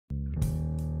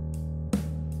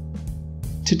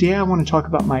Today I want to talk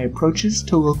about my approaches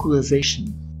to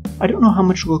localization. I don't know how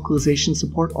much localization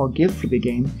support I'll give for the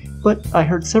game, but I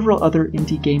heard several other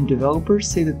indie game developers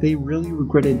say that they really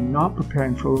regretted not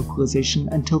preparing for localization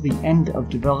until the end of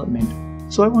development,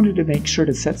 so I wanted to make sure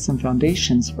to set some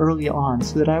foundations early on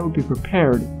so that I would be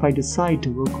prepared if I decide to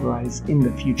localize in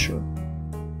the future.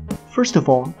 First of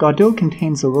all, Godot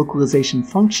contains a localization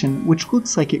function which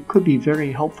looks like it could be very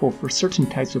helpful for certain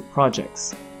types of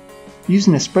projects.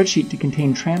 Using a spreadsheet to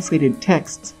contain translated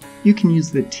texts, you can use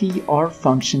the tr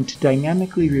function to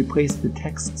dynamically replace the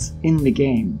texts in the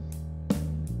game.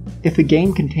 If a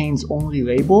game contains only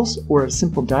labels or a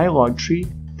simple dialogue tree,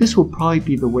 this will probably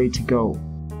be the way to go.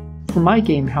 For my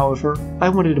game, however, I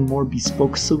wanted a more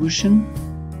bespoke solution.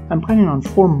 I'm planning on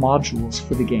 4 modules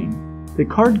for the game. The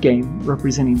card game,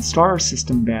 representing star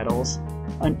system battles,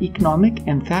 an economic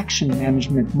and faction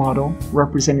management model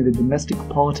representing the domestic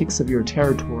politics of your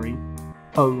territory,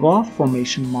 a law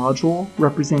formation module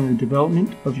representing the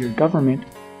development of your government,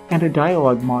 and a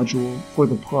dialogue module for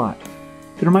the plot.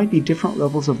 There might be different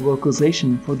levels of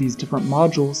localization for these different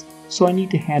modules, so I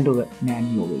need to handle it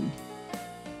manually.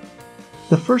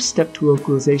 The first step to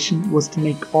localization was to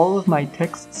make all of my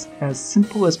texts as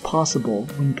simple as possible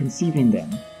when conceiving them.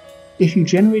 If you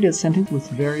generate a sentence with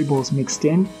variables mixed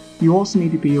in, you also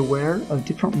need to be aware of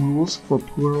different rules for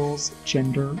plurals,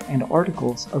 gender, and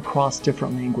articles across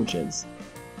different languages.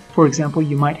 For example,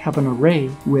 you might have an array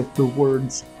with the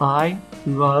words I,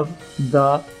 love,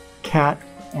 the, cat,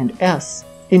 and s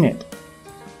in it.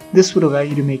 This would allow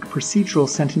you to make procedural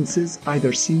sentences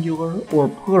either singular or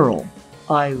plural.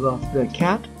 I love the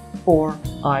cat, or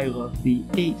I love the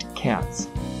 8 cats.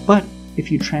 But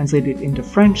if you translate it into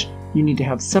French, you need to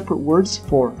have separate words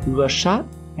for le chat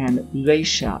and les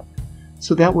chats.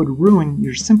 So that would ruin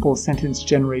your simple sentence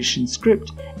generation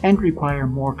script and require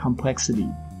more complexity.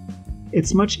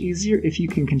 It's much easier if you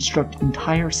can construct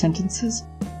entire sentences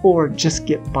or just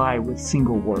get by with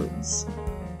single words.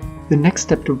 The next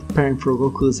step to preparing for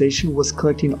localization was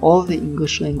collecting all of the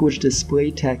English language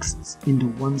display texts into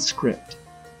one script.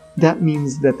 That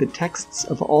means that the texts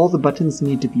of all the buttons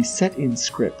need to be set in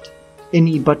script.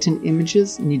 Any button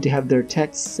images need to have their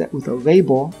text set with a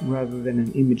label rather than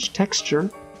an image texture.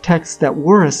 Texts that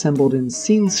were assembled in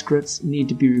scene scripts need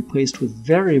to be replaced with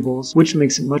variables, which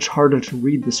makes it much harder to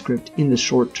read the script in the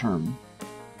short term.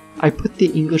 I put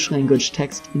the English language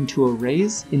text into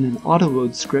arrays in an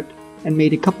autoload script and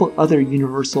made a couple other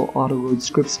universal autoload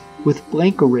scripts with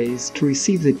blank arrays to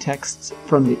receive the texts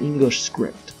from the English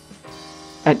script.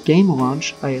 At game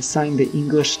launch, I assigned the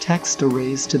English text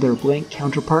arrays to their blank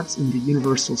counterparts in the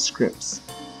universal scripts.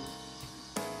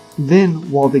 Then,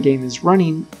 while the game is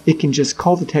running, it can just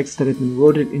call the text that have been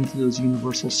loaded into those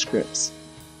universal scripts.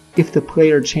 If the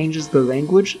player changes the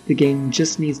language, the game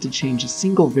just needs to change a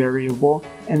single variable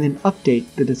and then update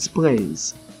the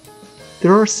displays.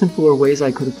 There are simpler ways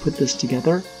I could have put this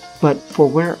together, but for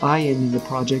where I am in the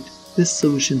project, this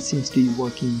solution seems to be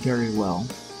working very well.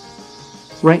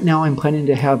 Right now I'm planning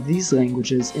to have these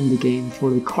languages in the game for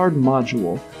the card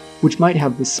module, which might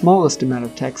have the smallest amount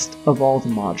of text of all the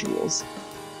modules.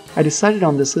 I decided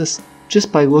on this list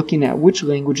just by looking at which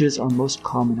languages are most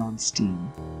common on Steam.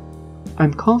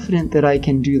 I'm confident that I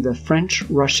can do the French,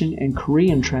 Russian, and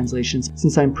Korean translations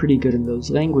since I'm pretty good in those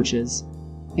languages,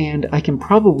 and I can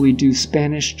probably do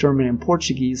Spanish, German, and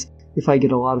Portuguese if I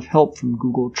get a lot of help from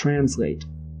Google Translate.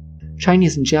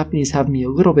 Chinese and Japanese have me a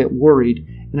little bit worried,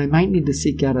 and I might need to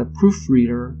seek out a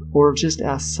proofreader or just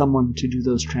ask someone to do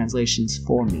those translations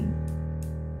for me.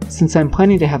 Since I'm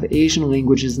planning to have Asian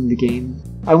languages in the game,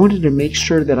 I wanted to make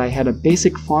sure that I had a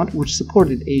basic font which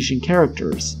supported Asian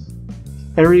characters.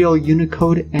 Arial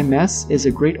Unicode MS is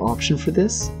a great option for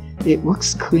this. It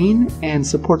looks clean and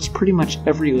supports pretty much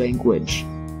every language.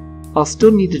 I'll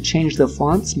still need to change the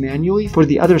fonts manually for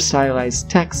the other stylized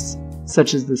texts,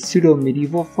 such as the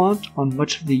pseudo-medieval font on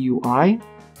much of the UI,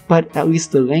 but at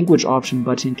least the language option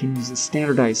button can use a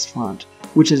standardized font,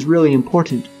 which is really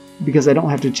important because I don't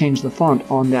have to change the font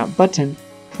on that button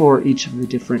for each of the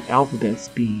different alphabets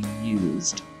being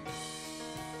used.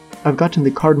 I've gotten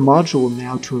the card module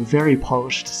now to a very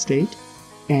polished state,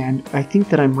 and I think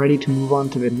that I'm ready to move on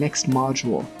to the next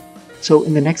module. So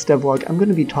in the next devlog, I'm going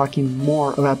to be talking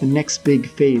more about the next big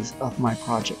phase of my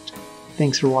project.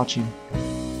 Thanks for watching.